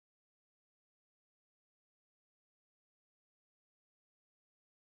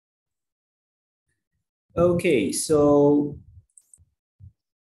Okay, so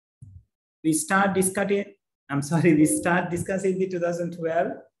we start discussing the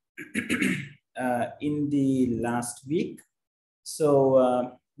 2012 in the last week.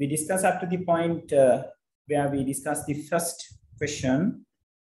 So we discussed up to the point where we discussed the first question.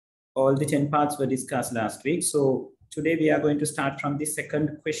 All the 10 parts were discussed last week. So today we are going to start from the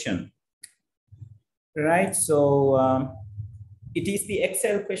second question. Right, so it is the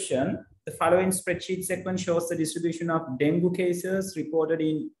Excel question. The following spreadsheet segment shows the distribution of dengue cases reported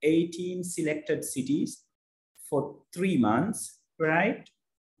in 18 selected cities for 3 months, right?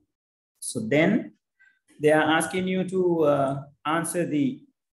 So then they are asking you to answer the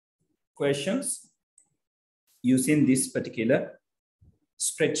questions using this particular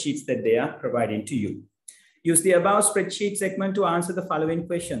spreadsheets that they are providing to you. Use the above spreadsheet segment to answer the following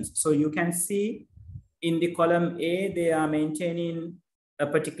questions. So you can see in the column A, they are maintaining a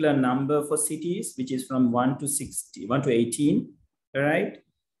particular number for cities, which is from 1 to 18, right?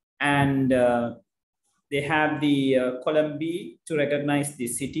 And they have the column B to recognize the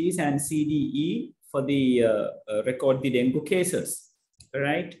cities, and C, D, E for the record the dengue cases,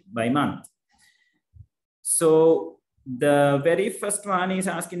 right, by month. So the very first one is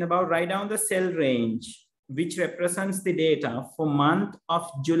asking about write down the cell range which represents the data for month of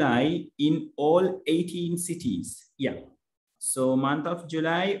July in all 18 cities. Yeah. So month of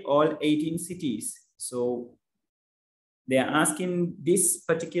July, all 18 cities. So they are asking this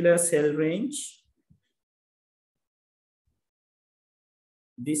particular cell range.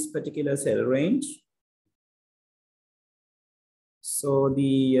 This particular cell range. So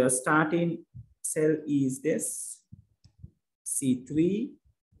the starting cell is this, C3.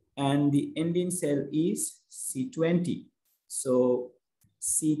 And the ending cell is C20. So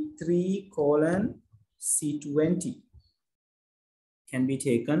C3 colon C20 can be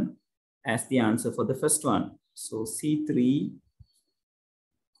taken as the answer for the first one. So C3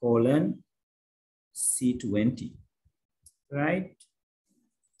 colon C20, right?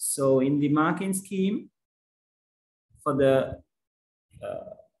 So in the marking scheme for the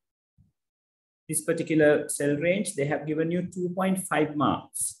this particular cell range, they have given you 2.5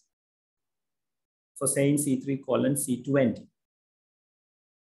 marks for saying C3 colon C20.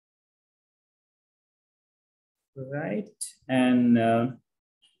 Right. And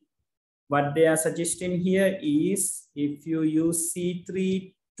what they are suggesting here is if you use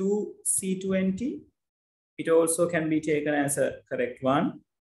C3 to C20, it also can be taken as a correct one.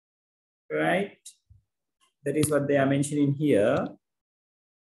 Right. That is what they are mentioning here.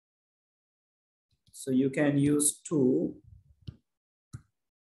 So you can use 2.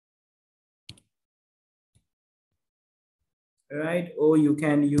 Right, or you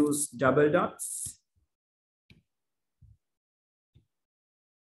can use double dots.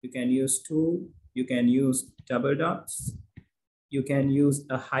 You can use 2, you can use double dots, you can use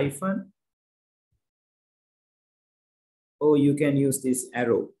a hyphen, or you can use this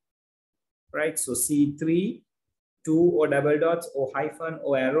arrow, right? So C3, 2 or double dots or hyphen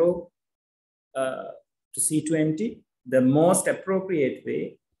or arrow to C20. The most appropriate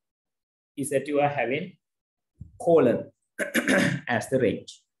way is that you are having colon as the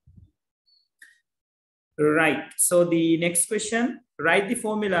range. Right, so the next question, write the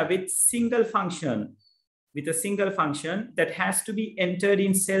formula with a single function that has to be entered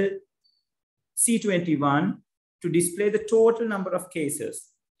in cell C21 to display the total number of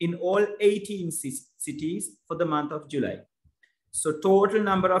cases in all 18 cities for the month of July. So total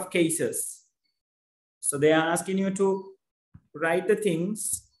number of cases. So they are asking you to write the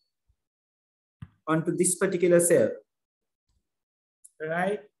things onto this particular cell,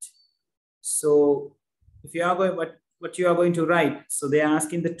 right? So if you are going, what you are going to write, so they are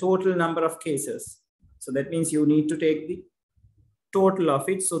asking the total number of cases. So that means you need to take the total of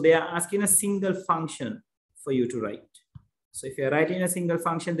it. So they are asking a single function for you to write. So if you're writing a single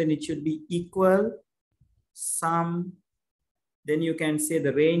function, then it should be equal sum. Then you can say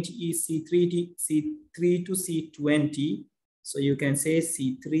the range is C3 to C20. So you can say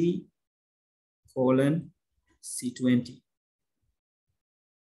C3 colon C20.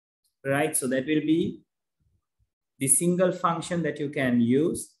 Right, so that will be the single function that you can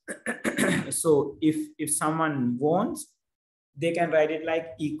use. So if someone wants, they can write it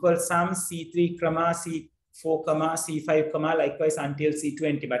like equal sum C3 comma C4 comma C5 comma likewise until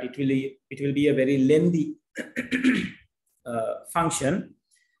C20, but it will be a very lengthy function,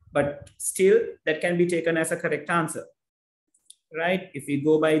 but still that can be taken as a correct answer, right? If we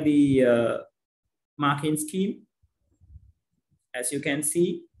go by the marking scheme, as you can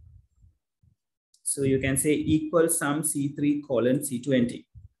see, so you can say equal sum C3 colon C20,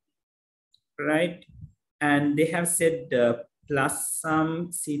 right? And they have said plus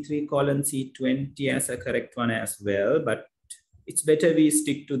some C3 colon C20 as a correct one as well, but it's better we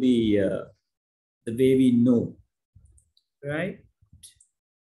stick to the way we know, right?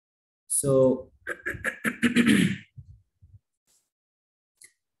 So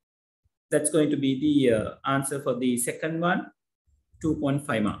that's going to be the answer for the second one,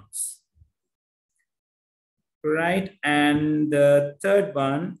 2.5 marks. Right, and the third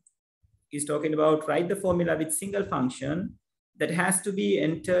one is talking about write the formula with single function that has to be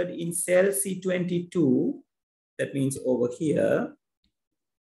entered in cell C22, that means over here,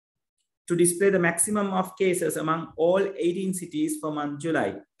 to display the maximum of cases among all 18 cities for month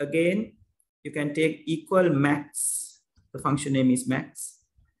July. Again, you can take equal max, the function name is max.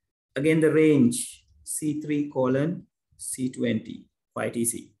 Again, the range C3 colon C20, quite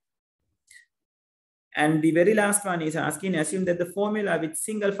easy. And the very last one is asking, assume that the formula with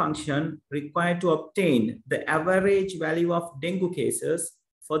single function required to obtain the average value of dengue cases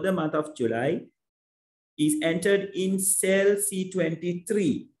for the month of July is entered in cell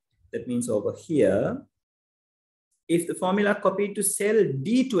C23. That means over here. If the formula copied to cell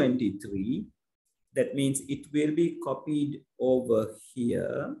D23, that means it will be copied over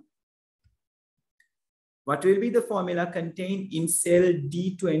here. What will be the formula contained in cell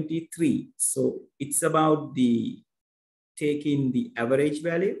D23? So it's about the taking the average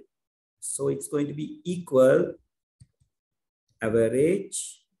value. So it's going to be equal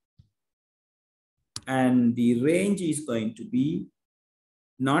average. And the range is going to be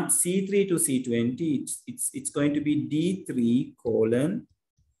not C3 to C20. It's going to be D3 colon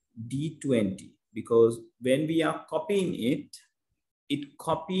D20. Because when we are copying it, it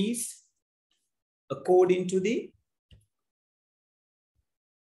copies according to the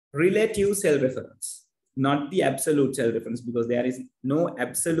relative cell reference, not the absolute cell reference, because there is no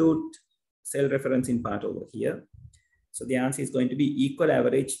absolute cell reference in part over here. So the answer is going to be equal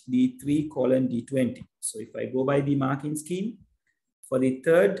average D3 colon D20. So if I go by the marking scheme, for the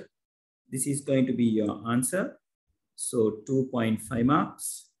third, this is going to be your answer. So 2.5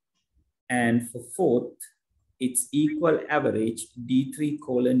 marks. And for fourth, it's equal average D3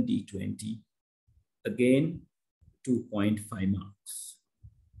 colon D20. Again, 2.5 marks.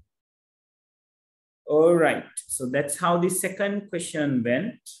 All right, so that's how the second question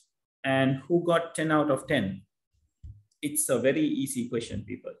went. And who got 10 out of 10? It's a very easy question,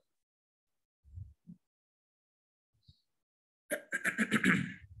 people.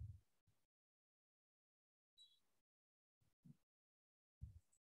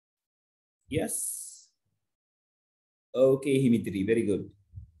 Yes. Okay, Himitri, very good.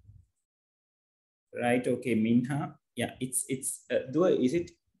 Right, okay, Minha. Yeah, it's is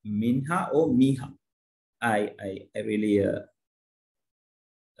it Minha or Miha? I really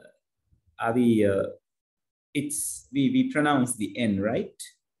we pronounce the N, right?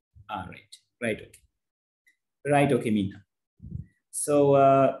 Right, okay, Minha. So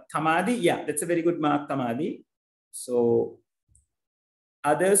Tamadi, yeah, that's a very good mark, Tamadi. So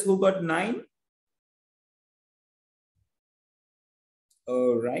others who got 9?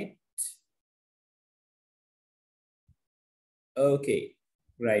 All right. Okay,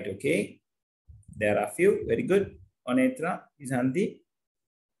 right, okay. There are a few, very good. Onetra, Izanti.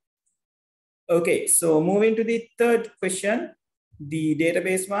 Okay, so moving to the third question, the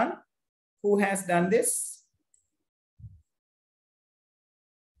database one. Who has done this?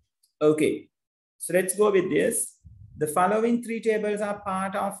 Okay, so let's go with this. The following 3 tables are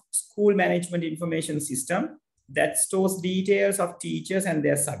part of school management information system that stores details of teachers and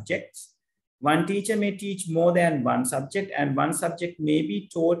their subjects. One teacher may teach more than one subject, and one subject may be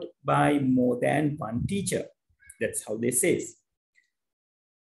taught by more than one teacher. That's how they say.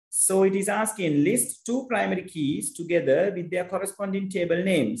 So it is asking list 2 primary keys together with their corresponding table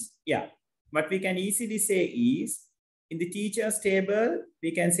names. Yeah, what we can easily say is, in the teachers table,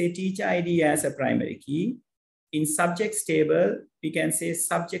 we can say teacher ID as a primary key. In subjects table, we can say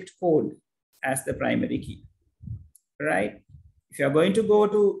subject code as the primary key, right? If you are going to go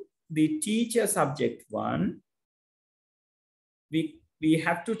to the teacher subject one, we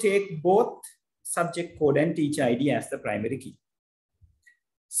have to take both subject code and teacher ID as the primary key.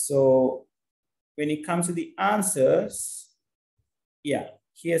 So when it comes to the answers, yeah,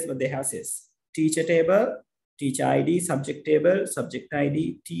 here's what they have says. Teacher table, teacher ID, subject table, subject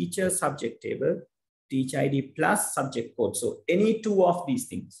ID, teacher subject table, teacher ID plus subject code. So any 2 of these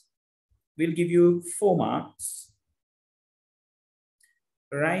things will give you 4 marks.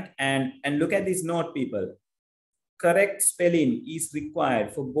 Right, and look at this note, people. Correct spelling is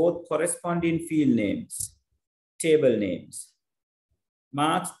required for both corresponding field names, table names.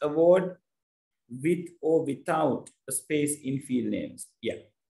 Marks award with or without a space in field names. Yeah.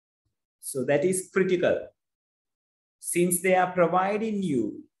 So that is critical. Since they are providing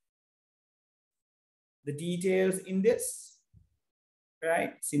you the details in this,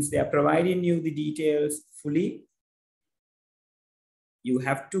 right? Since they are providing you the details fully, you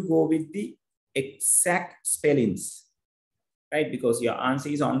have to go with the exact spellings, right? Because your answer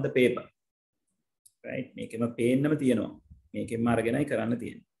is on the paper, right?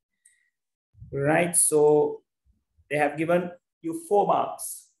 Right, so they have given you 4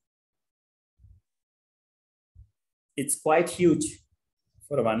 marks. It's quite huge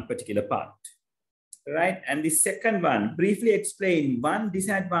for one particular part, right? And the second one, briefly explain one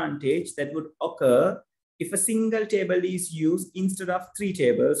disadvantage that would occur if a single table is used instead of 3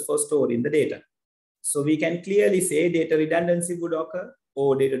 tables for storing the data. So we can clearly say data redundancy would occur,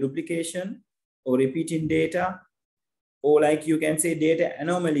 or data duplication, or repeating data, or like you can say data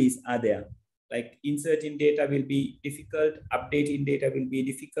anomalies are there. Like inserting data will be difficult, updating data will be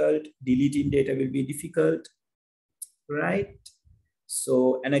difficult, deleting data will be difficult, right?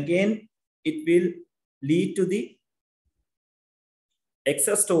 So, and again, it will lead to the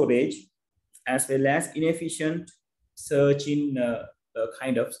excess storage as well as inefficient search in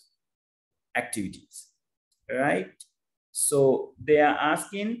kind of activities, right? So they are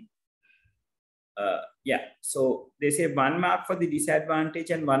asking, yeah, so they say 1 mark for the disadvantage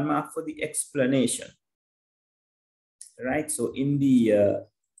and 1 mark for the explanation, right? So in the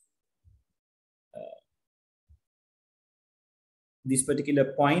this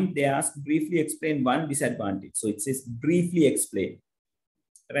particular point, they ask briefly explain one disadvantage. So it says briefly explain,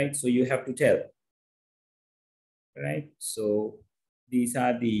 right? So you have to tell, right? So these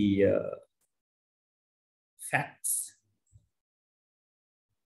are the facts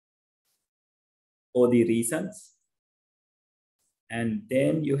or the reasons. And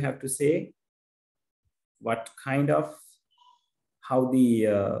then you have to say what kind of, how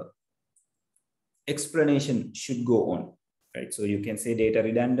the explanation should go on, right? So you can say data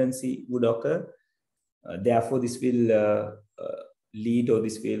redundancy would occur. Therefore, this will lead, or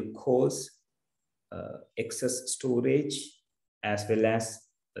this will cause excess storage, as well as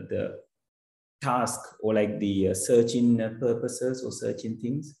the task, or like the searching purposes or searching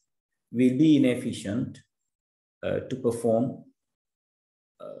things will be inefficient to perform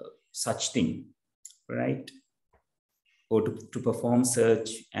such thing, right? Or to perform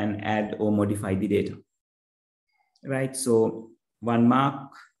search and add or modify the data, right? So 1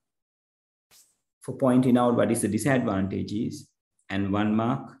 mark for pointing out what is the disadvantages, and 1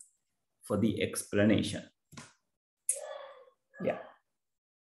 mark for the explanation. Yeah.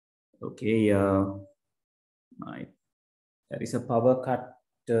 Okay. There is a power cut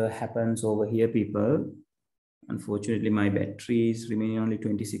happens over here, people. Unfortunately, my battery is remaining only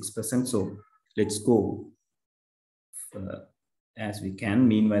 26%. So let's go as we can.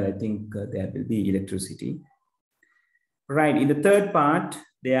 Meanwhile, I think there will be electricity. Right. In the third part,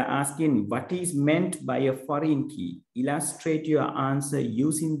 they are asking what is meant by a foreign key. Illustrate your answer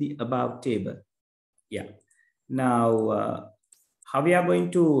using the above table. Yeah. Now, how we are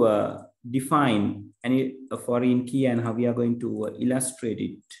going to define a foreign key and how we are going to illustrate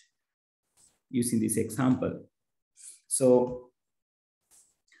it using this example. So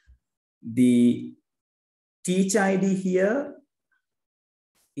the teach ID here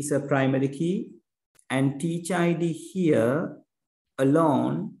is a primary key, and teach ID here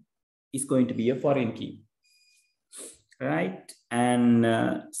alone is going to be a foreign key, right? And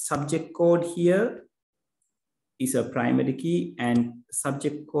subject code here is a primary key, and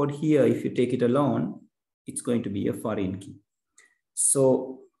subject code here, if you take it alone, it's going to be a foreign key.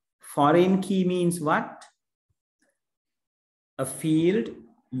 So foreign key means what? A field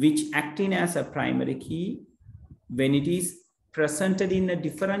which acting as a primary key, when it is presented in a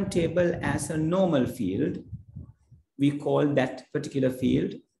different table as a normal field, we call that particular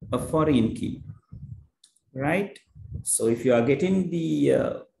field a foreign key, right? So if you are getting the,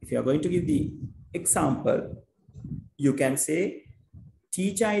 if you are going to give the example, you can say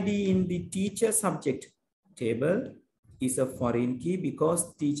teach ID in the teacher subject table is a foreign key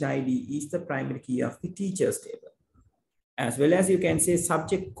because teach ID is the primary key of the teacher's table. As well as you can say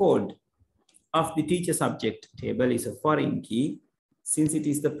subject code of the teacher subject table is a foreign key since it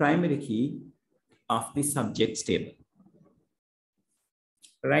is the primary key of the subjects table,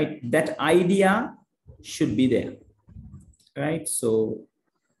 right? That idea should be there, right? So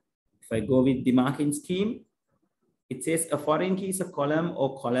if I go with the marking scheme, it says a foreign key is a column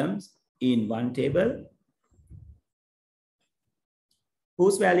or columns in one table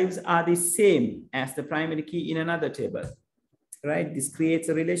whose values are the same as the primary key in another table. right? This creates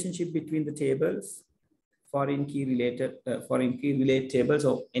a relationship between the tables, foreign key related tables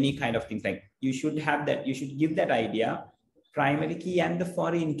or any kind of things. Like you should have that, you should give that idea. Primary key and the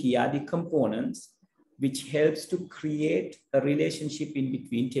foreign key are the components which helps to create a relationship in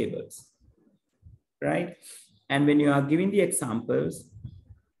between tables, right? And when you are giving the examples,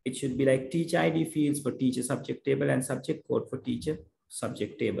 it should be like teacher ID fields for teacher subject table and subject code for teacher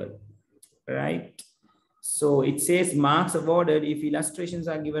subject table, right? So it says marks awarded if illustrations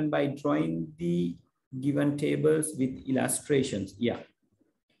are given by drawing the given tables with illustrations. Yeah,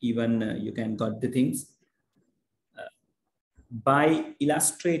 even you can got the things by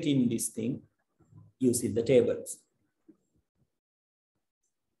illustrating this thing using the tables,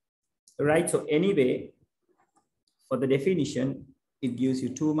 right? So anyway, for the definition, it gives you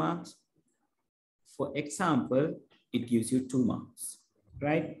 2 marks. For example, it gives you 2 marks,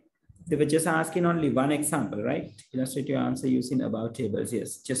 right? They were just asking only one example, right? Illustrate your answer using above tables.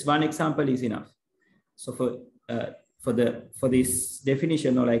 Yes, just one example is enough. So for this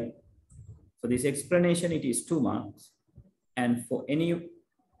definition, or like for this explanation, it is 2 marks. And for any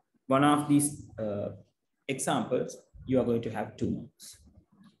one of these examples, you are going to have 2 marks,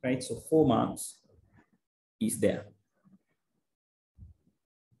 right? So 4 marks is there.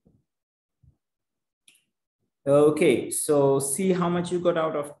 Okay, so see how much you got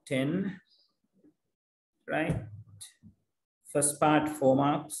out of 10, right? First part 4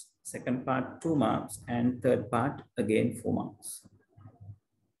 marks, second part 2 marks, and third part again 4 marks.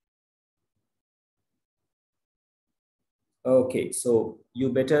 Okay, so you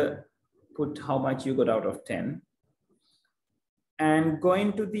better put how much you got out of 10. And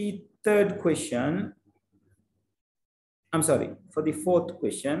going to the third question, I'm sorry, for the fourth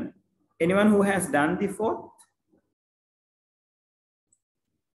question, anyone who has done the fourth?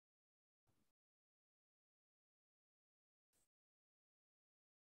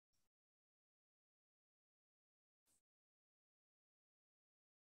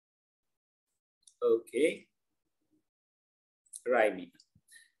 Okay, right.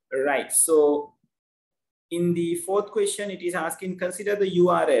 So in the fourth question, it is asking, consider the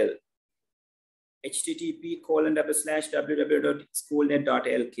URL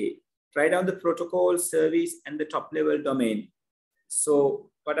http://www.schoolnet.lk. Write down the protocol, service, and the top level domain.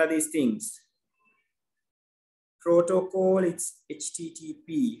 So what are these things? Protocol, it's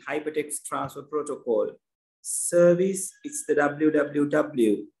HTTP, hypertext transfer protocol. Service, it's the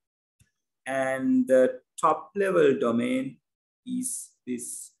www. And the top level domain is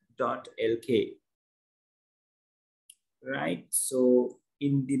this .lk, right? So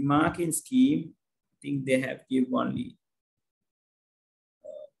in the marking scheme, I think they have given only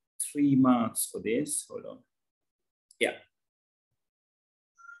 3 marks for this. Hold on. Yeah.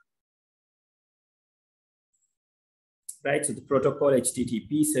 Right, so the protocol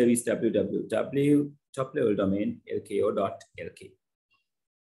HTTP, service www, top level domain lko.lk.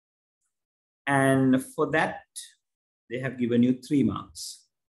 And for that, they have given you 3 marks.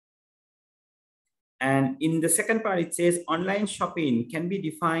 And in the second part, it says online shopping can be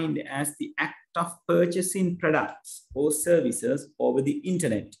defined as the act of purchasing products or services over the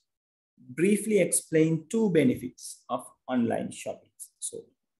internet. Briefly explain 2 benefits of online shopping. So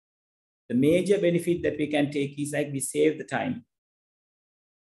the major benefit that we can take is like we save the time,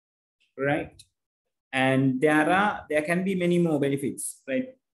 right? And there can be many more benefits,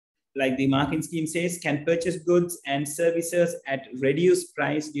 right? Like the marking scheme says, can purchase goods and services at reduced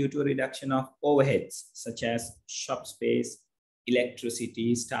price due to a reduction of overheads, such as shop space,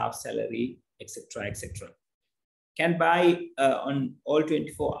 electricity, staff salary, etc., etc. Can buy on all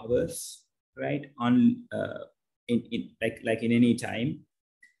 24 hours, right? On like in any time.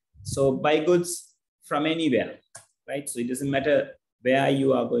 So buy goods from anywhere, right? So it doesn't matter where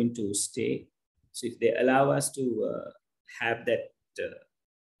you are going to stay. So if they allow us to have that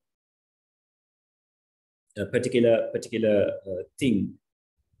particular thing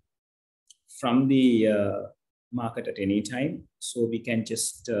from the market at any time, so we can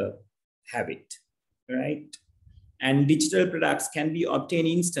just have it, right? And digital products can be obtained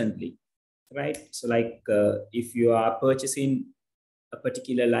instantly, right? So like if you are purchasing a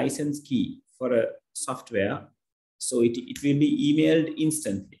particular license key for a software, so it will be emailed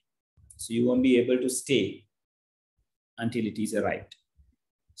instantly. So you won't be able to stay until it is arrived.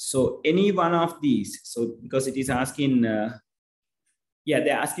 So any one of these, so because it is asking, yeah,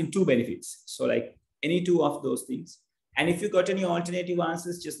 they're asking 2 benefits. So like any 2 of those things. And if you got any alternative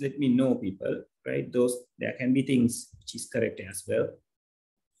answers, just let me know, people, right? There can be things which is correct as well.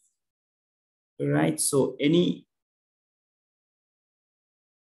 Right, so any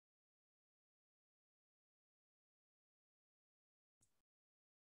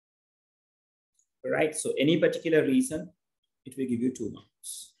right? So any particular reason, it will give you 2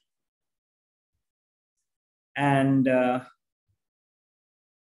 marks. And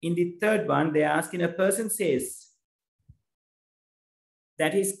in the third one, they're asking, a person says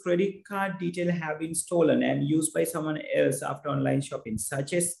that his credit card details have been stolen and used by someone else after online shopping.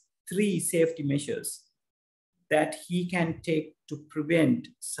 Suggest 3 safety measures that he can take to prevent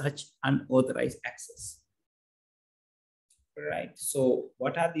such unauthorized access. Right. So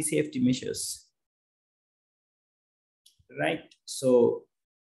what are the safety measures? Right. So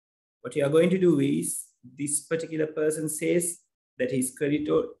what you are going to do is, this particular person says that his credit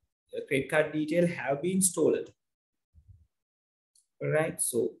card details have been stolen. Right.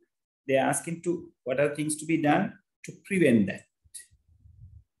 So they're asking what are things to be done to prevent that.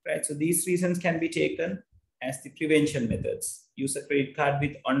 Right. So these reasons can be taken as the prevention methods. Use a credit card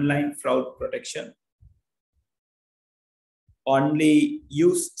with online fraud protection. Only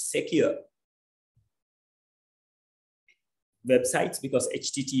use secure websites, because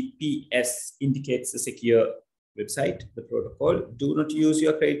HTTPS indicates a secure website, the protocol. Do not use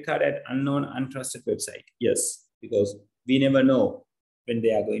your credit card at unknown, untrusted website. Yes, because we never know when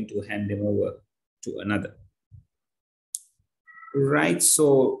they are going to hand them over to another. Right.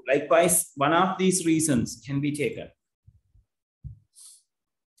 So likewise, one of these reasons can be taken.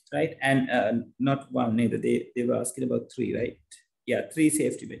 Right. And not one, neither. They were asking about 3, right? Yeah, 3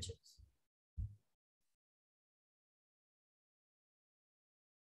 safety measures.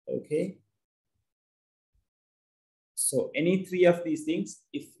 Okay. So any 3 of these things,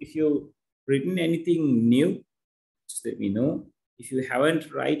 if you've written anything new, just let me know. If you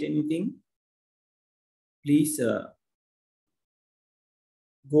haven't write anything, please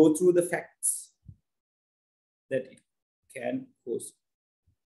go through the facts that it can cause.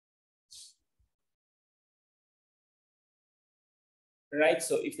 Right.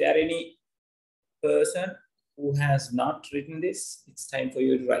 So if there are any person who has not written this, it's time for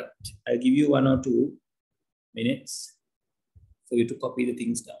you to write. I'll give you 1 or 2 minutes for you to copy the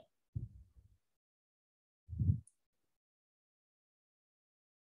things down.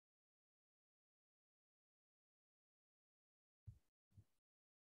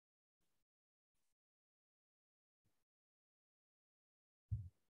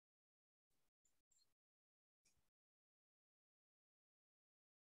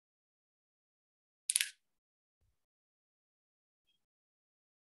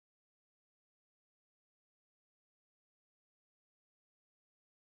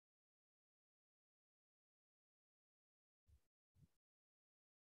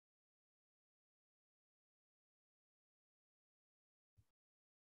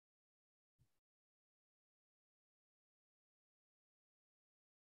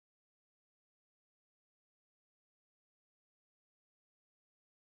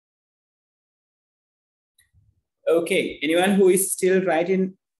 Okay, anyone who is still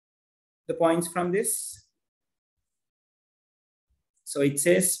writing the points from this? So it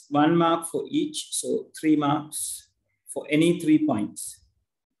says 1 mark for each, so 3 marks for any 3 points.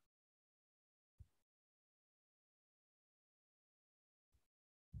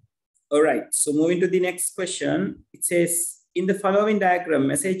 All right, so moving to the next question, it says, in the following diagram,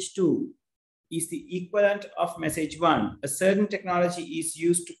 message 2 is the equivalent of message 1. A certain technology is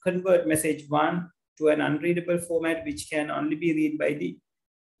used to convert message 1 to an unreadable format which can only be read by the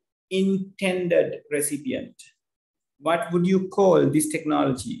intended recipient. What would you call this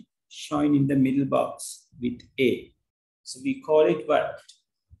technology shown in the middle box with A? So we call it what?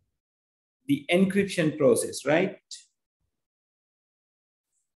 The encryption process, right?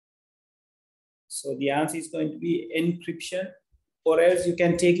 So the answer is going to be encryption, or else you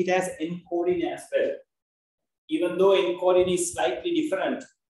can take it as encoding as well. Even though encoding is slightly different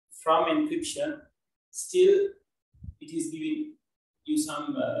from encryption, still it is giving you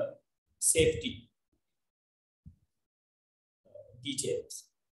some safety details.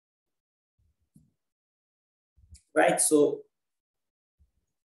 Right, so,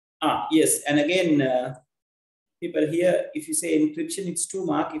 yes, and again, people here, if you say encryption, it's 2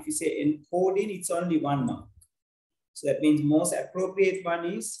 marks. If you say encoding, it's only 1 mark. So that means most appropriate one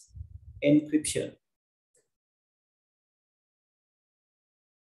is encryption.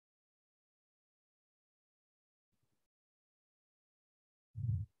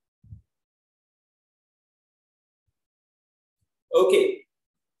 Okay.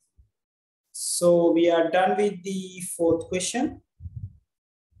 So we are done with the 4th question.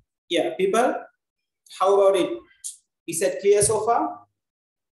 Yeah, people, how about it? Is that clear so far?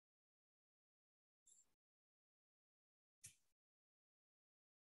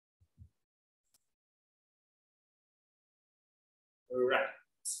 Right.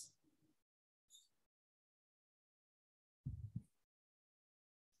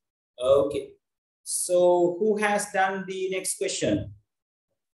 Okay. So who has done the next question?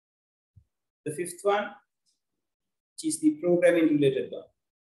 The fifth one, which is the programming related one.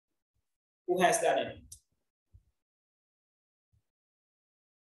 Who has done it?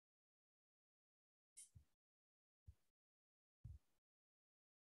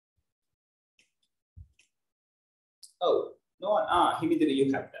 Oh, no one. Himidri, you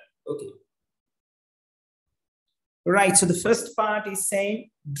have that. Okay. Right. So the first part is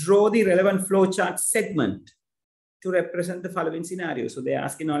saying draw the relevant flowchart segment to represent the following scenario. So they're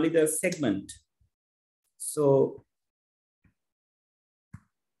asking only the segment. So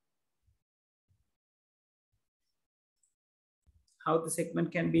how the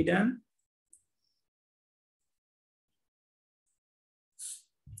segment can be done?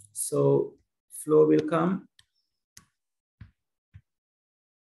 So flow will come.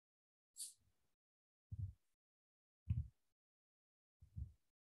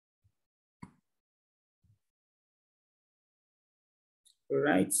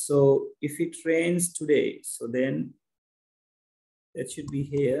 Right. So if it rains today, so then that should be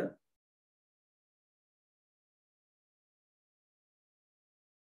here.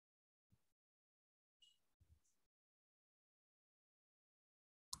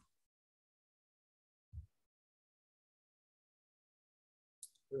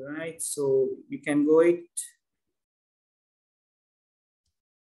 Right. So we can go it.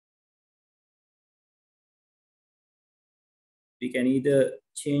 We can either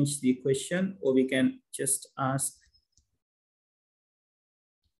change the question or we can just ask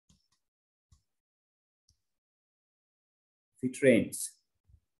if it rains.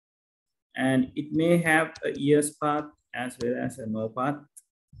 And it may have a yes path as well as a no path.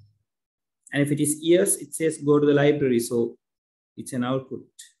 And if it is yes, it says go to the library. So it's an output.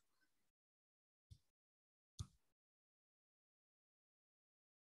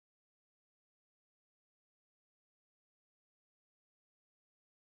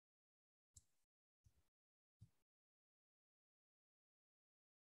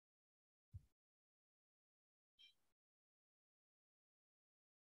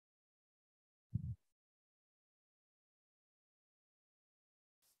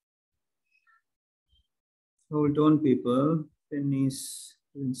 Hold on, people. Pen is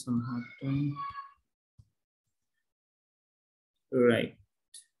doing some hard time. Right.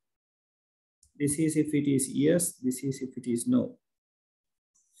 This is if it is yes, this is if it is no.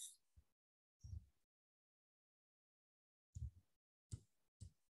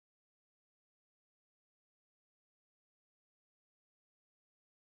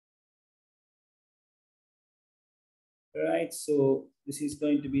 Right, so this is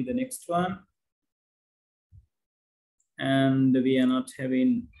going to be the next one. And we are not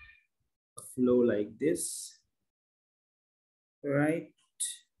having a flow like this. Right.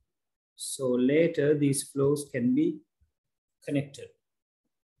 So later these flows can be connected.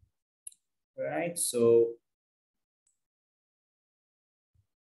 Right, so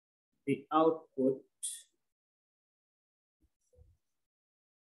the output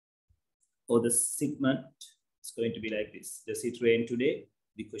or the segment is going to be like this. Does it rain today?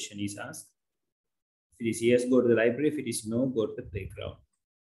 The question is asked. If it is yes, go to the library. If it is no, go to the playground.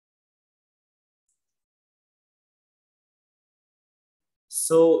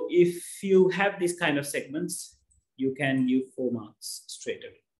 So if you have these kind of segments, you can give 4 marks straight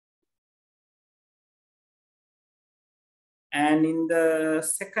away. And in the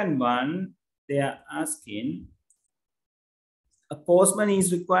second one, they are asking, a postman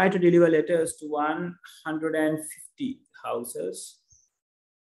is required to deliver letters to 150 houses.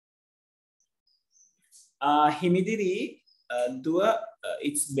 Himidiri,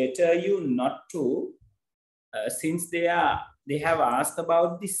 it's better you not to, since they have asked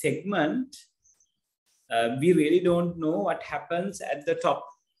about the segment, we really don't know what happens at the top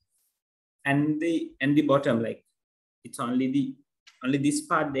and the bottom. Like it's only this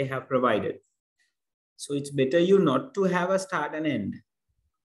part they have provided. So it's better you not to have a start and end.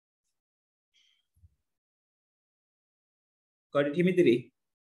 Got it, Himidiri?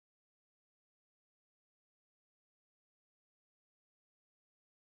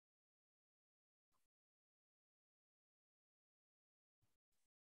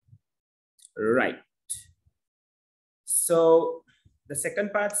 Right. So the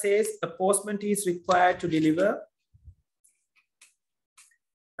second part says a postman is required to deliver.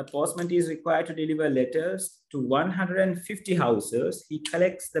 A postman is required to deliver letters to 150 houses. He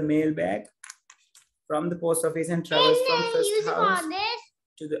collects the mail bag from the post office and travels from first house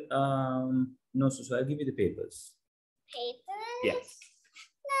to the no, so I'll give you the papers. Papers? Yes.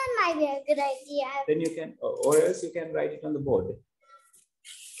 That might be a good idea. Then you can, or else you can write it on the board.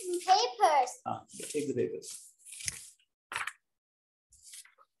 Papers. Take the papers.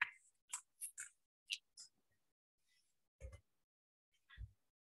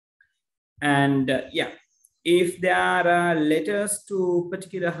 And yeah, if there are letters to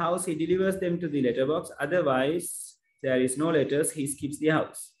particular house, he delivers them to the letterbox. Otherwise, there is no letters, he skips the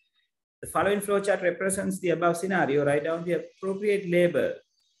house. The following flowchart represents the above scenario. Write down the appropriate label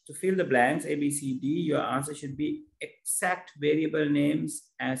to fill the blanks A, B, C, D. Your answer should be exact variable names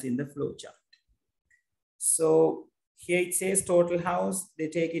as in the flowchart. So here it says total house. They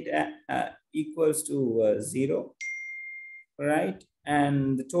take it equals to 0, right?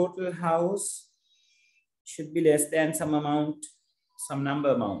 And the total house should be less than some amount, some number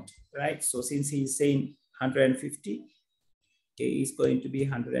amount, right? So since he's saying 150, K is going to be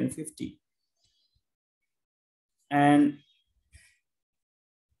 150. And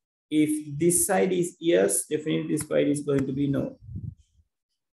if this side is yes, definitely this side is going to be no.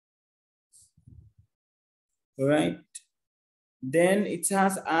 All right. Then it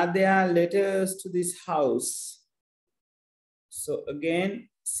says, are there letters to this house? So again,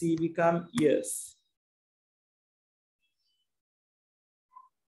 C become yes.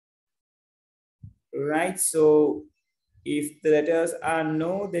 Right. So if the letters are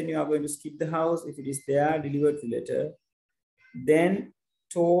no, then you are going to skip the house. If it is there, deliver the letter. Then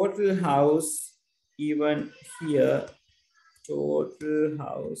total house, even here, total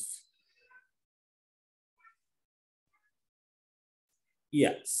house.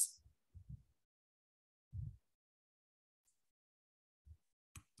 Yes.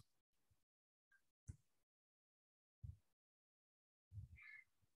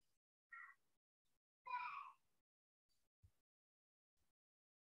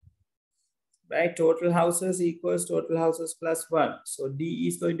 Right, total houses equals total houses plus 1. So D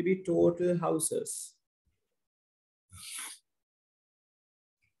is going to be total houses.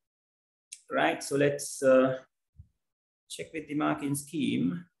 Right, so let's check with the marking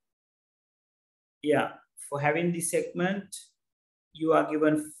scheme. Yeah, for having this segment, you are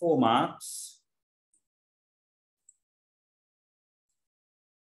given 4 marks.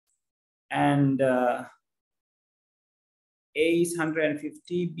 And A is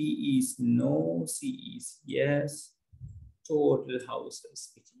 150, B is no, C is yes, total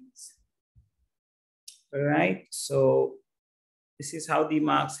houses it is. All right, so this is how the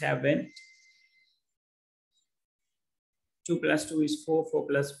marks have went. 2 plus 2 is 4, 4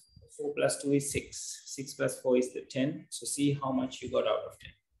 plus 2 is 6, 6 plus 4 is the 10. So see how much you got out of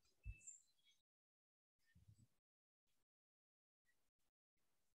 10.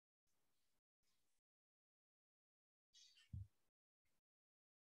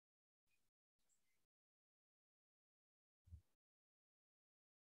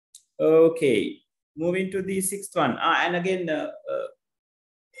 Okay, moving to the 6th one. And again,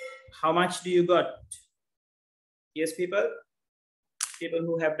 how much do you got? Yes, people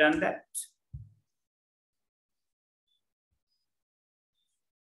who have done that.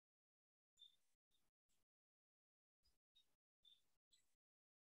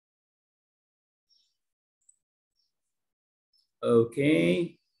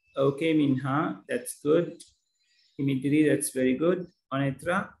 Okay, okay, Minha, that's good. Himitri, that's very good.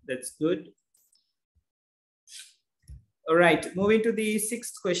 Anitra, that's good. All right, moving to the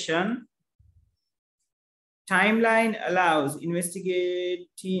 6th question. Timeline allows investigation,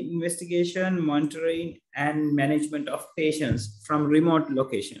 monitoring, and management of patients from remote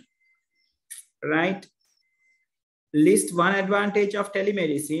location, right? List one advantage of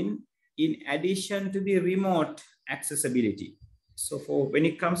telemedicine in addition to the remote accessibility. So when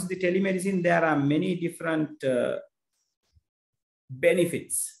it comes to the telemedicine, there are many different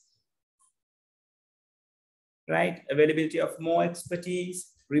benefits, right? Availability of more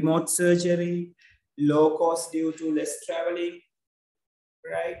expertise, remote surgery, low cost due to less traveling,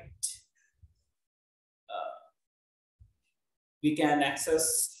 right? We can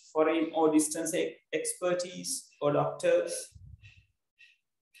access foreign or distance expertise or doctors,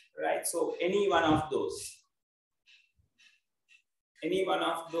 right? So any one of those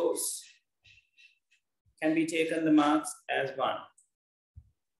can be taken the marks as 1.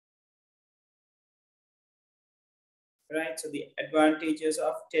 Right, so the advantages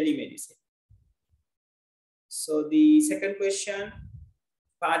of telemedicine. So the second question,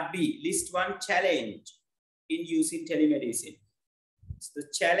 part B, list one challenge in using telemedicine. So the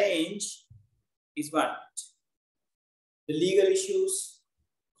challenge is what? The legal issues,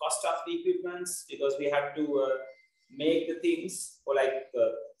 cost of the equipments, because we have to make the things, or like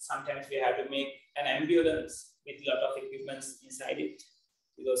sometimes we have to make an ambulance with a lot of equipments inside it,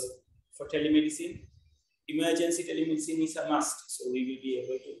 because for telemedicine, emergency telemedicine is a must. So we will be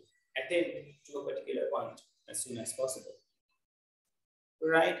able to attend to a particular point as soon as possible.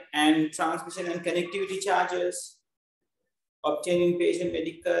 Right, and transmission and connectivity charges, obtaining patient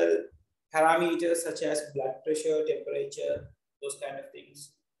medical parameters such as blood pressure, temperature, those kind of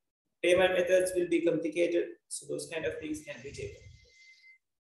things. Payment methods will be complicated, so those kind of things can be taken.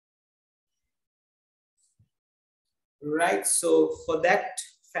 Right, so for that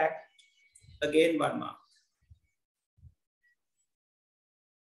fact, again 1 mark.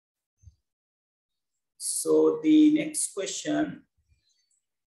 So the next question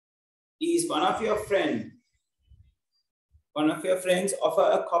is, one of your friends offer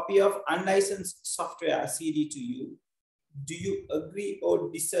a copy of unlicensed software CD to you. Do you agree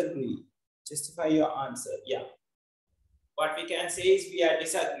or disagree? Justify your answer. Yeah. What we can say is we are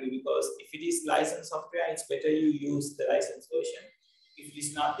disagree, because if it is licensed software, it's better you use the licensed version. If it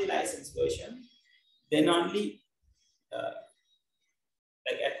is not the licensed version, then only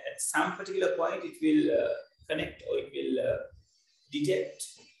like at some particular point it will connect, or it will detect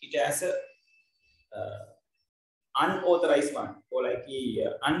it as a unauthorized one, or like a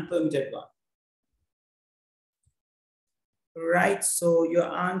unpermitted one. Right, so your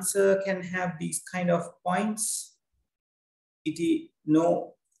answer can have these kind of points. It is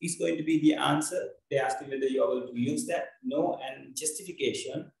no is going to be the answer. They ask you whether you are going to use that. No, and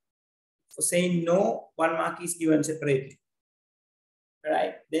justification for saying no, 1 mark is given separately.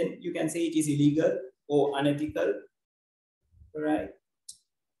 Right, then you can say it is illegal or unethical. Right,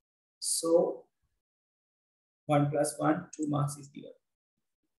 so 1 + 1, 2 marks is given.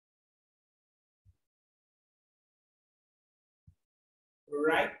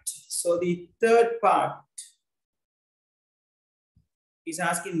 Right, so the third part is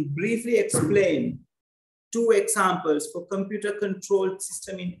asking, briefly explain 2 examples for computer controlled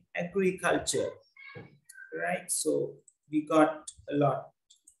system in agriculture. Right, so we got a lot.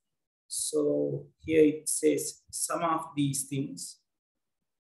 So here it says some of these things.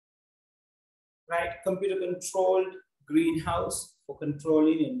 Right, computer controlled greenhouse for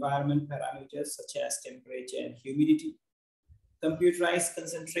controlling environment parameters such as temperature and humidity. Computerized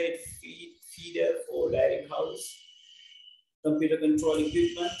concentrate feeder for dairy cows. Computer control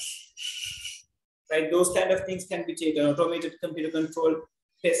equipment. Right, those kind of things can be taken. Automated computer control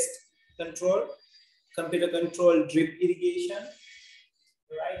pest control, computer control drip irrigation.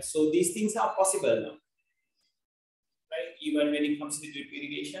 Right, so these things are possible now. Right, even when it comes to drip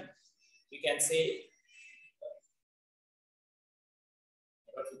irrigation, we can say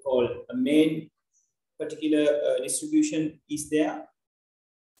what we call a main particular distribution is there,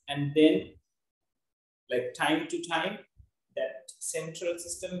 and then like time to time that central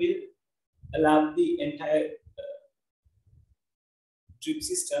system will allow the entire drip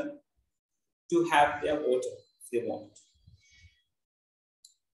system to have their water if they want.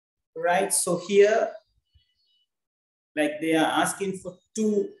 Right, so here like they are asking for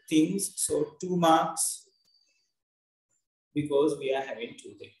 2 things, so 2 marks, because we are having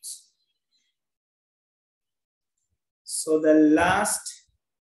 2 things. So the last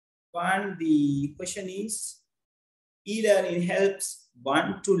one, the question is, e-learning helps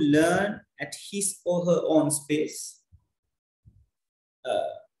one to learn at his or her own space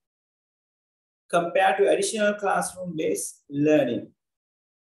compared to additional classroom-based learning.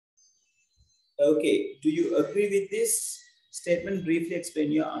 Okay, do you agree with this statement? Briefly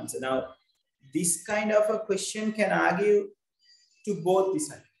explain your answer. Now, this kind of a question can argue to both the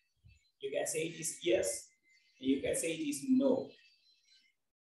sides. You can say it is yes, and you can say it is no.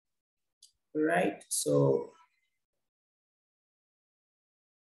 Right, so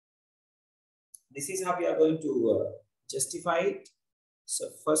this is how we are going to justify it. So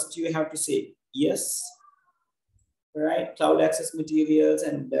first you have to say yes. Right, cloud access materials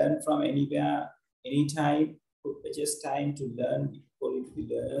and learn from anywhere, anytime, just time to learn according to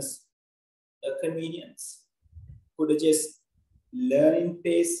the learner's convenience. Could adjust learning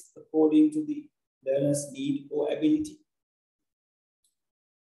pace according to the learner's need or ability.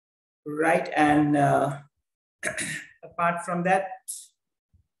 Right, and apart from that,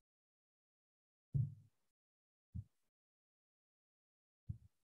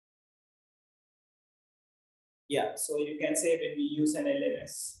 yeah, so you can say when we use an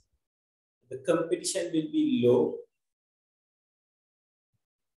LMS, the competition will be low.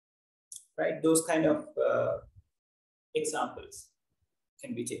 Right, those kind of examples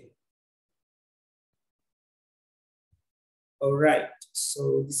can be taken. All right,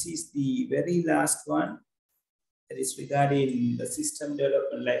 so this is the very last one, that is regarding the system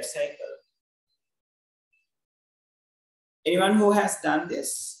development life cycle. Anyone who has done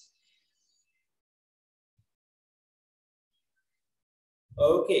this?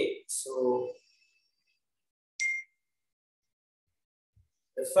 Okay, so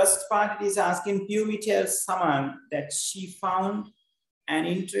the first part is asking Pumi tells someone that she found an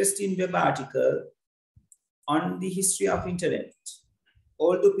interest in web article on the history of internet.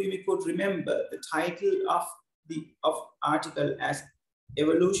 Although Pumi could remember the title of the article as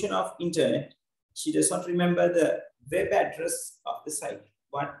Evolution of Internet, she does not remember the web address of the site.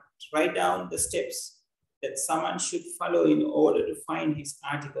 Write down the steps that someone should follow in order to find his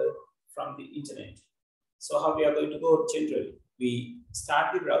article from the internet. So how we are going to go generally? We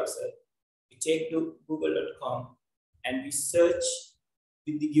start the browser, we take to google.com and we search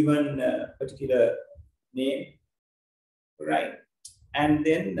with the given particular name, right? And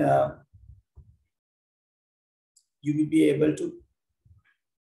then you will be able to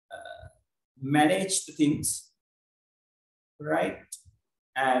manage the things, right?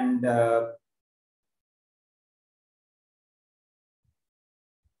 And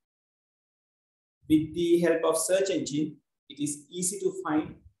with the help of search engine, it is easy to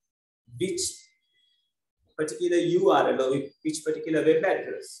find which particular URL or which particular web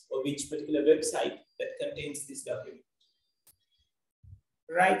address or which particular website that contains this document.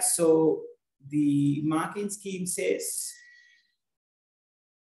 Right, so the marking scheme says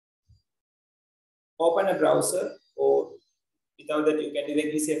open a browser, or without that you can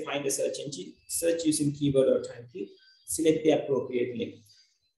directly say find a search engine, search using keyword or title, select the appropriate link.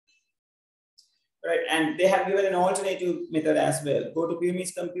 Right, and they have given an alternative method as well. Go to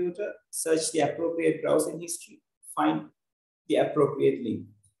Pumi's computer, search the appropriate browsing history, find the appropriate link.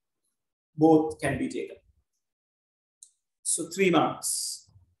 Both can be taken. So 3 marks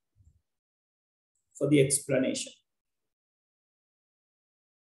for the explanation.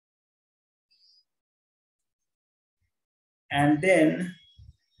 And then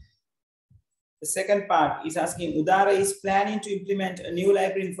the second part is asking Udara is planning to implement a new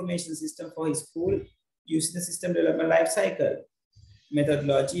library information system for his school using the system development lifecycle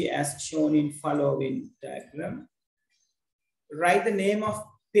methodology as shown in following diagram. Write the name of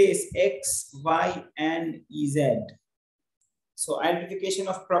phase X, Y, and Z. So identification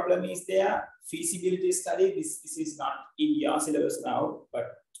of problem is there. Feasibility study, this is not in your syllabus now,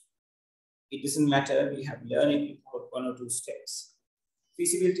 but it doesn't matter. We have learned it about 1 or 2 steps.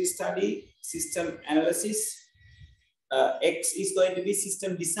 Feasibility study, system analysis. X is going to be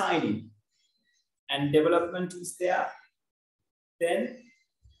system designing, and development is there. Then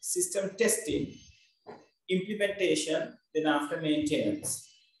system testing, implementation, then after maintenance.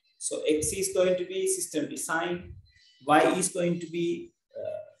 So X is going to be system design, Y is going to be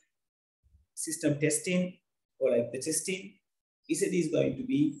system testing, or like the testing, Z is going to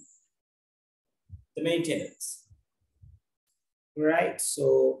be the maintenance. Right,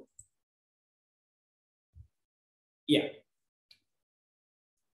 so yeah,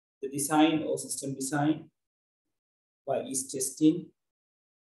 the design or system design, Y is testing,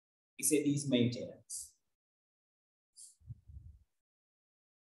 Z is maintenance.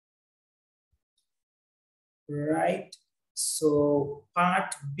 Right, so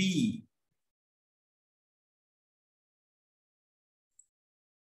part B.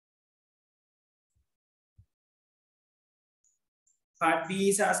 Part B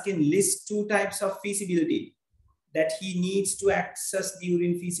is asking list 2 types of feasibility that he needs to access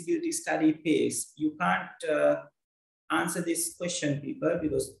during feasibility study phase. You can't answer this question, people,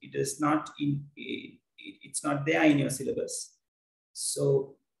 because it is not in, it's not there in your syllabus.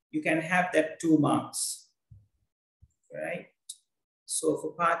 So you can have that 2 marks, right? So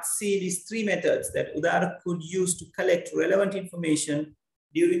for part C, these 3 methods that Udara could use to collect relevant information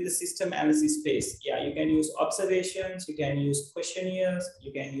during the system analysis phase. Yeah, you can use observations, you can use questionnaires,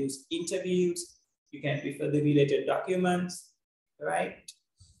 you can use interviews, you can refer the related documents, right?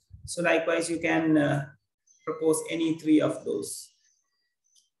 So likewise, you can propose any 3 of those,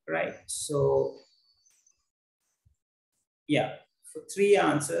 right? So yeah, for 3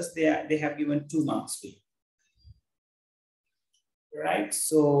 answers, they have given 2 marks for you, right?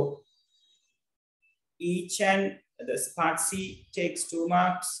 So each and this part C takes 2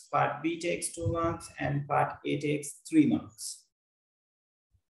 marks, part B takes 2 marks, and part A takes 3 marks.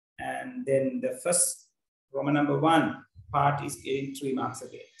 And then the first Roman number 1 part is getting 3 marks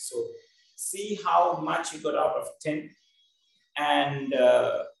again. So see how much you got out of 10 and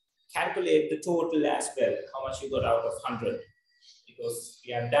calculate the total as well, how much you got out of 100, because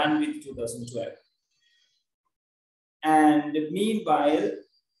we are done with 2012. And meanwhile,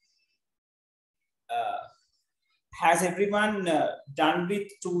 has everyone done with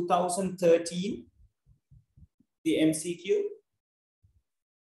 2013, the MCQ?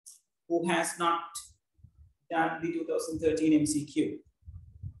 Who has not done the 2013 MCQ?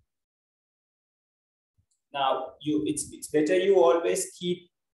 Now, it's better you always keep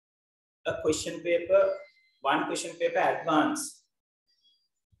a question paper, one question paper advanced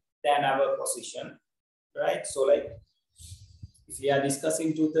than our position, right? So like, if we are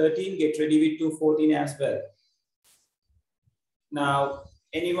discussing 213, get ready with 214 as well. Now,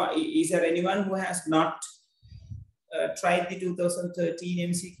 is there anyone who has not tried the 2013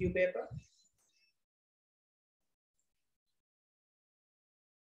 MCQ paper?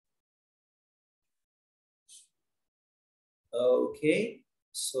 Okay,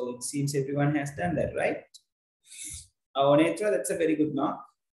 so it seems everyone has done that, right? Netra, that's a very good mark.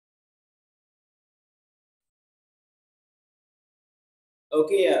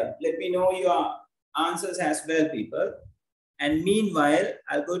 Okay, let me know your answers as well, people. And meanwhile,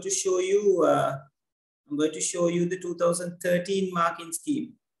 I'm going to show you the 2013 marking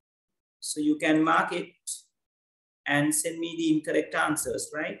scheme. So you can mark it and send me the incorrect answers,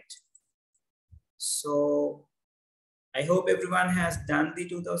 right? So I hope everyone has done the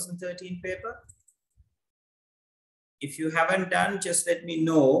 2013 paper. If you haven't done, just let me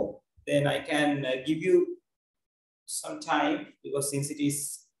know. Then I can give you some time, because since it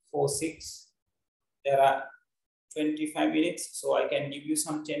is 4:06, there are 25 minutes. So I can give you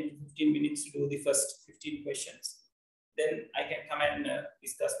some 10 to 15 minutes to do the first 15 questions. Then I can come and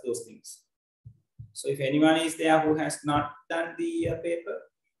discuss those things. So if anyone is there who has not done the paper,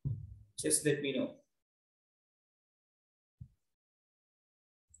 just let me know.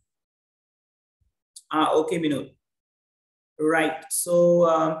 Okay, Minul. Right.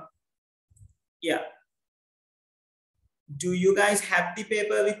 So, yeah. Do you guys have the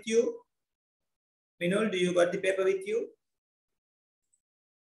paper with you? Minul, do you got the paper with you?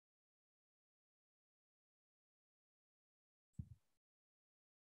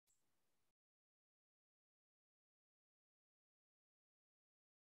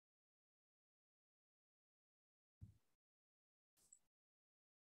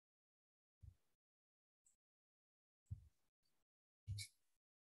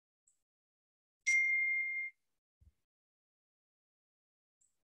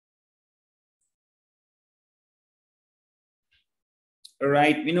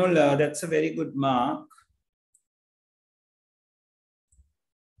 Right, Minul, that's a very good mark.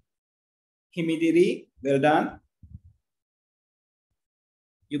 Himidiri, well done.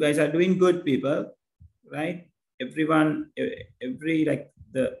 You guys are doing good, people, right? Everyone, like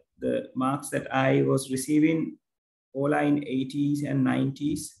the marks that I was receiving, all are in 80s and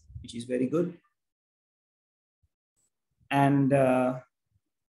 90s, which is very good. And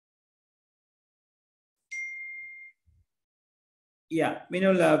yeah,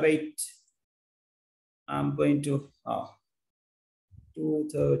 Minul, wait. I'm going to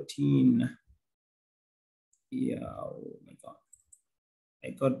 213. Yeah, oh my God.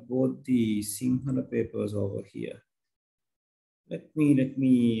 I got both the Sinhala papers over here. Let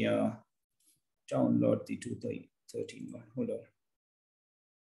me download the 213 one. Hold on.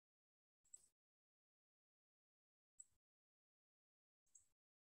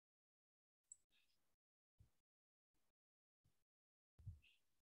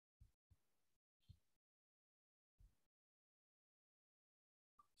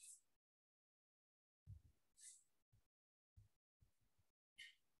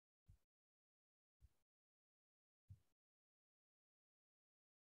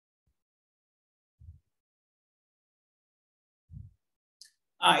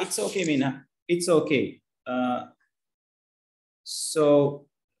 It's okay, Mina. It's okay. So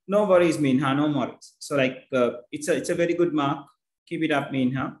no worries, Minha. No worries. So like it's a very good mark. Keep it up,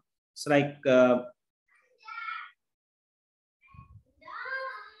 Minha. So like I'm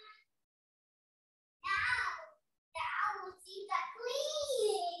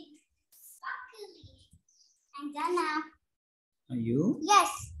done now. Are you?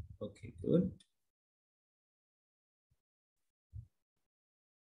 Yes. Okay, good.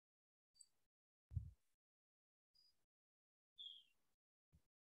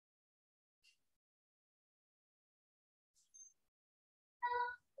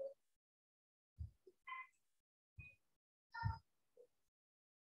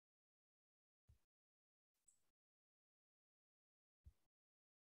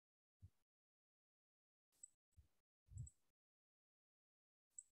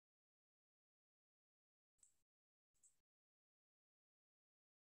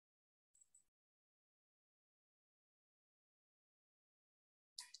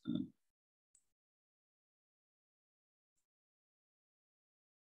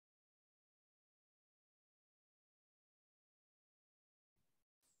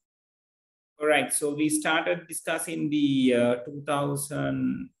 All right, so we started discussing the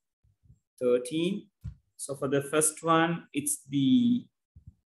 2013. So for the first one, it's the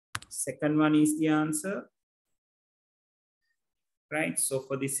second one is the answer. Right, so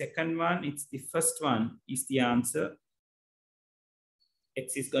for the second one, it's the first one is the answer.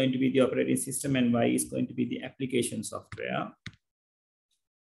 X is going to be the operating system and Y is going to be the application software.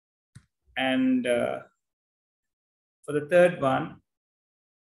 And for the third one,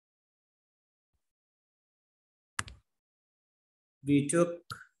 we took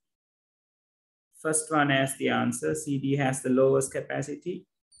first one as the answer. CD has the lowest capacity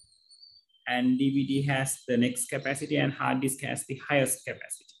and DVD has the next capacity and hard disk has the highest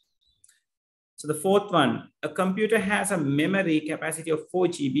capacity. So the fourth one, a computer has a memory capacity of 4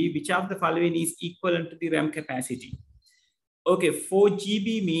 GB. Which of the following is equivalent to the RAM capacity? Okay, 4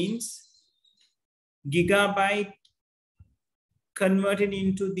 GB means gigabyte converted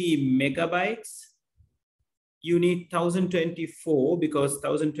into the megabytes. You need 1024 because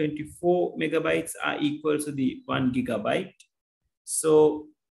 1024 megabytes are equal to the 1 gigabyte. So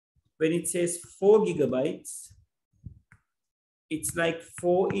when it says 4 gigabytes, it's like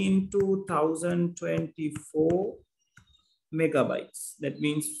 4 into 1024 megabytes. That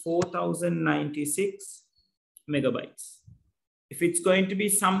means 4096 megabytes. If it's going to be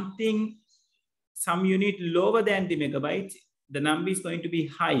some unit lower than the megabytes, the number is going to be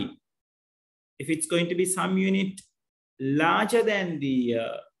high. If it's going to be some unit larger than the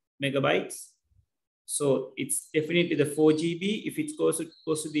megabytes, so it's definitely the 4 GB. If it goes to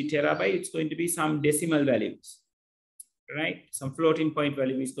the terabyte, it's going to be some decimal values, right? Some floating point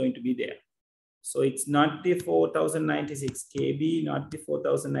value is going to be there. So it's not the 4096 KB, not the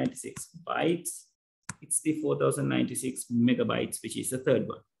 4096 bytes. It's the 4096 megabytes, which is the third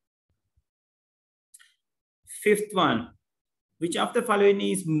one. Fifth one, which of the following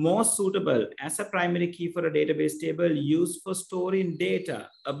is most suitable as a primary key for a database table used for storing data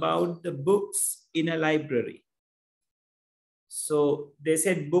about the books in a library? So they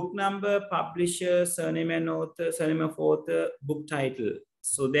said book number, publisher, surname and author, surname of author, book title.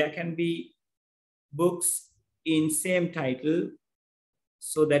 So there can be books in same title,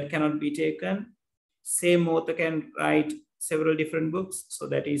 so that cannot be taken. Same author can write several different books, so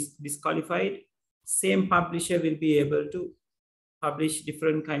that is disqualified. Same publisher will be able to publish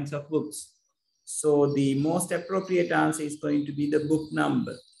different kinds of books. So the most appropriate answer is going to be the book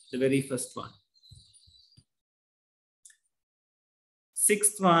number, the very first one.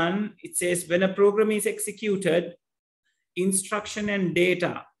 Sixth one, it says when a program is executed, instruction and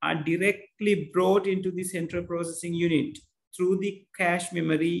data are directly brought into the central processing unit through the cache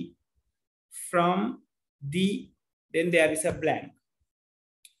memory from the, then there is a blank,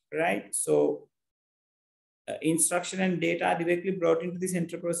 right? So instruction and data are directly brought into the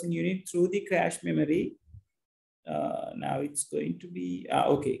central processing unit through the cache memory. Now it's going to be,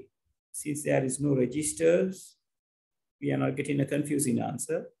 okay, since there is no registers, we are not getting a confusing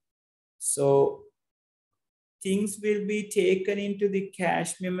answer. So things will be taken into the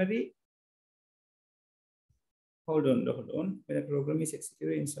cache memory. Hold on. When a program is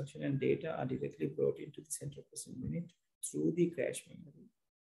executed, instruction and data are directly brought into the central processing unit through the cache memory.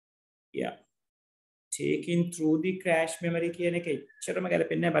 Yeah. Taken through the cache memory,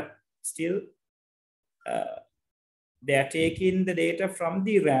 but still they are taking the data from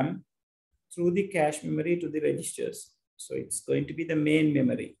the RAM through the cache memory to the registers. So it's going to be the main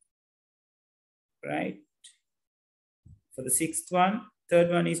memory, right? For the sixth one, third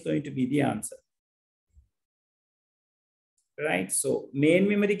one is going to be the answer, right? So main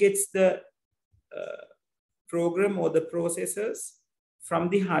memory gets the program or the processors from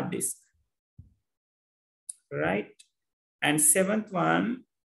the hard disk, right? And seventh one,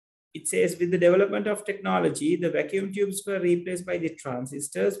 it says with the development of technology, the vacuum tubes were replaced by the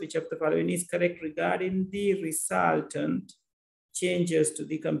transistors. Which of the following is correct regarding the resultant changes to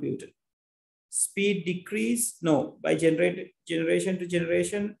the computer? Speed decrease? No, by generation to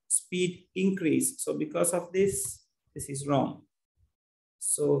generation, speed increase. So because of this, this is wrong.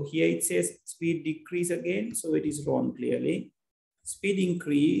 So here it says speed decrease again, so it is wrong clearly. Speed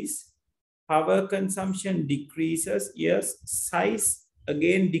increase, power consumption decreases, yes, size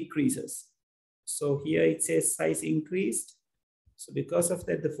again decreases. So here it says size increased. So because of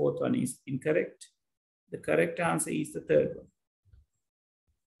that, the fourth one is incorrect. The correct answer is the third one.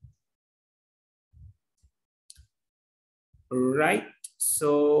 Right,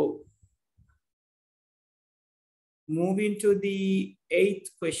 so moving to the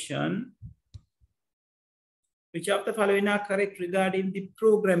eighth question. Which of the following are correct regarding the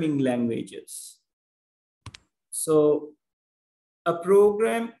programming languages? So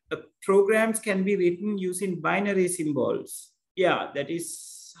programs can be written using binary symbols. Yeah, that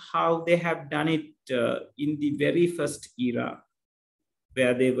is how they have done it in the very first era,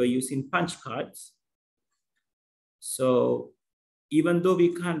 where they were using punch cards. So even though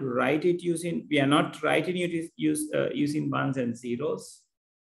we can't write it using, we are not writing it using ones and zeros,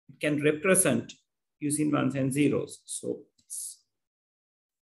 it can represent using ones and zeros. So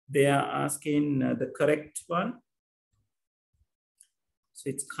they are asking the correct one. So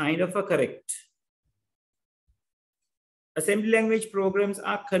it's kind of a correct. Assembly language programs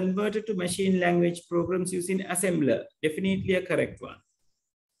are converted to machine language programs using assembler. Definitely a correct one.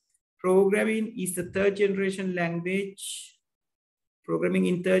 Programming is the third generation language. Programming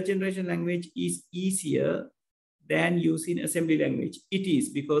in third generation language is easier than using assembly language. It is,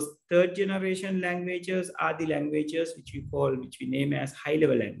 because third generation languages are the languages which we name as high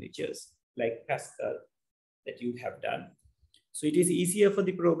level languages, like Pascal that you have done. So it is easier for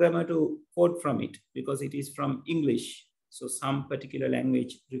the programmer to quote from it because it is from English. So some particular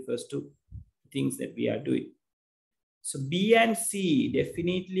language refers to things that we are doing. So B and C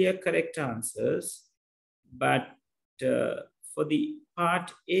definitely are correct answers, but for the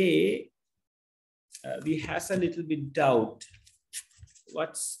part A, we have a little bit doubt.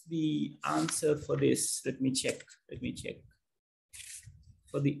 What's the answer for this? Let me check.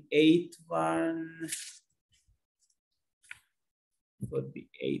 For the eighth one, let me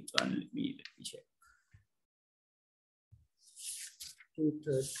check.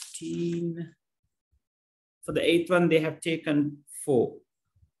 213. For the eighth one, they have taken 4.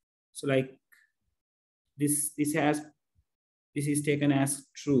 So like this is taken as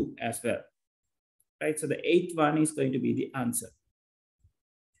true as well, right? So the eighth one is going to be the answer.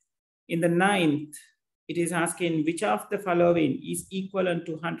 In the ninth, it is asking which of the following is equivalent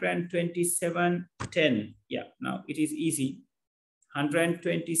to 12710. Yeah, now it is easy.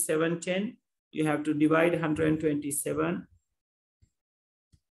 12710, you have to divide 127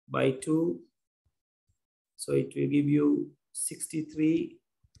 by 2. So it will give you 63.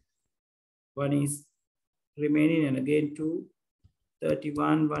 1 is remaining and again 2.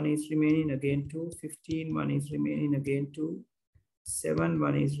 31, 1 is remaining again 2. 15, 1 is remaining again 2. 7,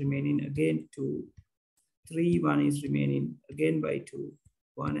 1 is remaining again 2. 3, 1 is remaining again by 2.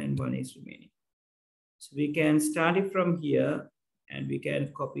 1 and 1 is remaining. So we can start it from here and we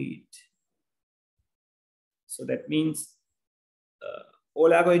can copy it. So that means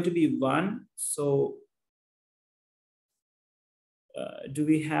all are going to be 1. So do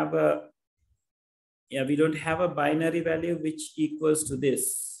we have a, yeah, we don't have a binary value which equals to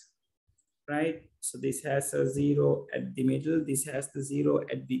this, right? So this has a 0 at the middle, this has the 0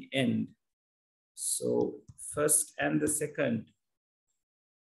 at the end. So first and the second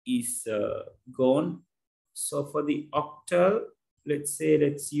is gone. So for the octal,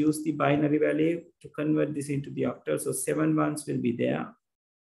 let's use the binary value to convert this into the octal. So 7 ones will be there.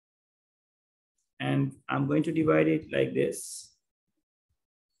 And I'm going to divide it like this.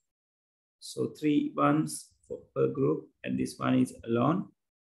 So 3 ones per group, and this one is alone.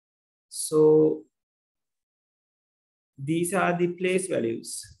 So these are the place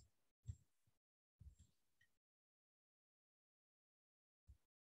values.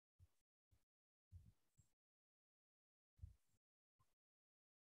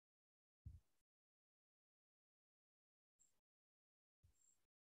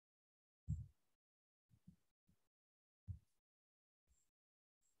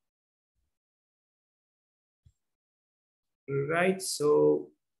 Right, so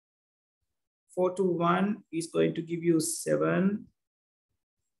 4 to 1 is going to give you 7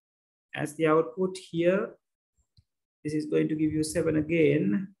 as the output here. This is going to give you 7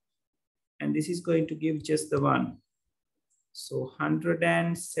 again, and this is going to give just the 1. So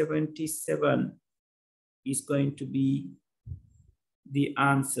 177 is going to be the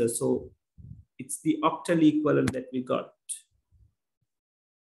answer. So it's the octal equivalent that we got.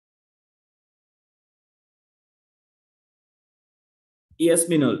 Yes,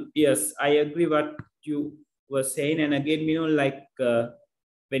 Minul. Yes, I agree what you were saying. And again, Minul, like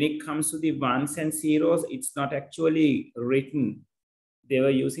when it comes to the ones and zeros, it's not actually written. They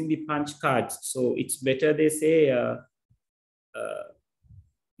were using the punch cards. So it's better they say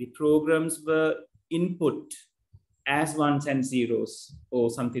the programs were input as ones and zeros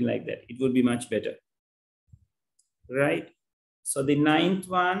or something like that. It would be much better, right? So the ninth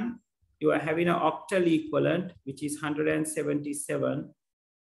one, you are having an octal equivalent, which is 177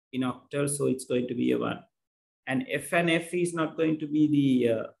 in octal. So it's going to be a 1. And F and F is not going to be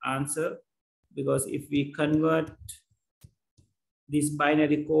the answer, because if we convert this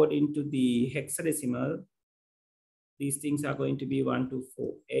binary code into the hexadecimal, these things are going to be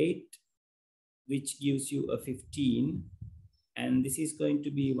 1248, which gives you a 15. And this is going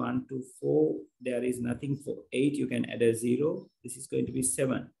to be 1, 2, 4. There is nothing for 8. You can add a 0. This is going to be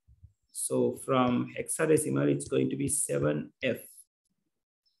 7. So from hexadecimal, it's going to be 7F.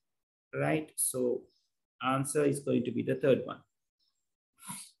 Right? So answer is going to be the third one.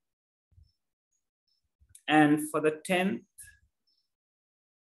 And for the 10th,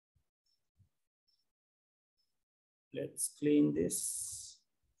 let's clean this.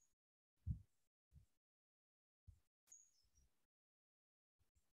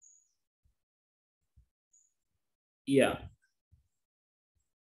 Yeah.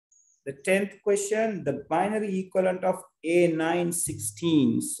 The 10th question, the binary equivalent of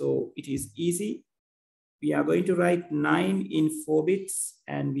A916. So it is easy. We are going to write 9 in 4 bits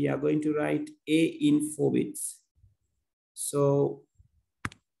and we are going to write A in 4 bits. So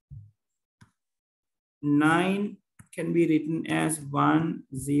 9 can be written as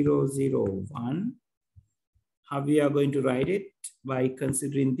 1001. How we are going to write it? By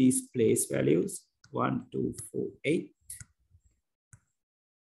considering these place values 1, 2, 4, 8.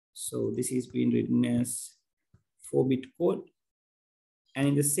 So this is being written as 4-bit code. And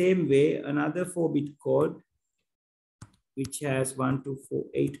in the same way, another 4-bit code, which has 1, 2, 4,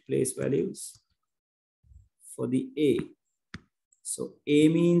 8 place values for the A. So A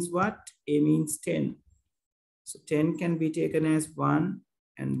means what? A means 10. So 10 can be taken as 1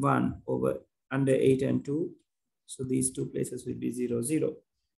 and 1 over under 8 and 2. So these two places will be 0, 0.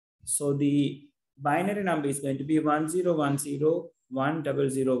 So the binary number is going to be 1010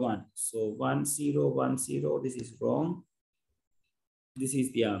 1001. So 1010, this is wrong. This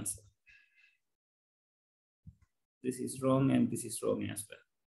is the answer. This is wrong and this is wrong as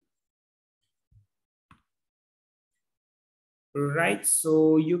well. Right,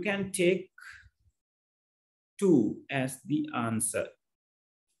 so you can take 2 as the answer.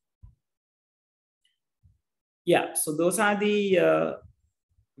 Yeah, so those are the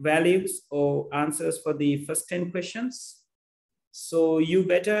values or answers for the first 10 questions. So you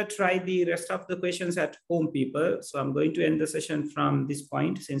better try the rest of the questions at home, people. So I'm going to end the session from this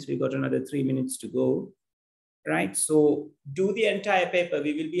point since we got another 3 minutes to go. Right, so do the entire paper.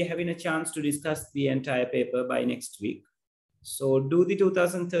 We will be having a chance to discuss the entire paper by next week. So do the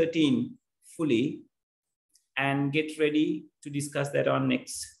 2013 fully and get ready to discuss that on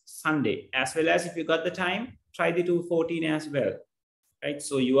next Sunday. As well as if you got the time, try the 2014 as well. Right,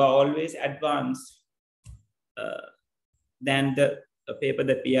 so you are always advanced than the paper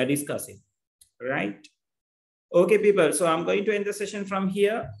that we are discussing, right? Okay, people, so I'm going to end the session from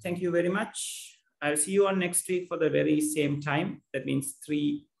here. Thank you very much. I'll see you on next week for the very same time. That means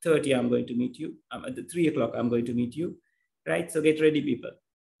 3:30 I'm going to meet you. At the 3 o'clock I'm going to meet you, right? So get ready, people,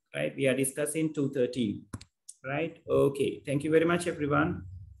 right? We are discussing 213, right? Okay, thank you very much, everyone,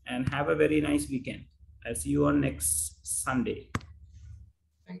 and have a very nice weekend. I'll see you on next Sunday.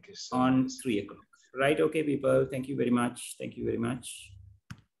 Thank you so on much. 3 o'clock. Right, okay, people. Thank you very much. Thank you very much.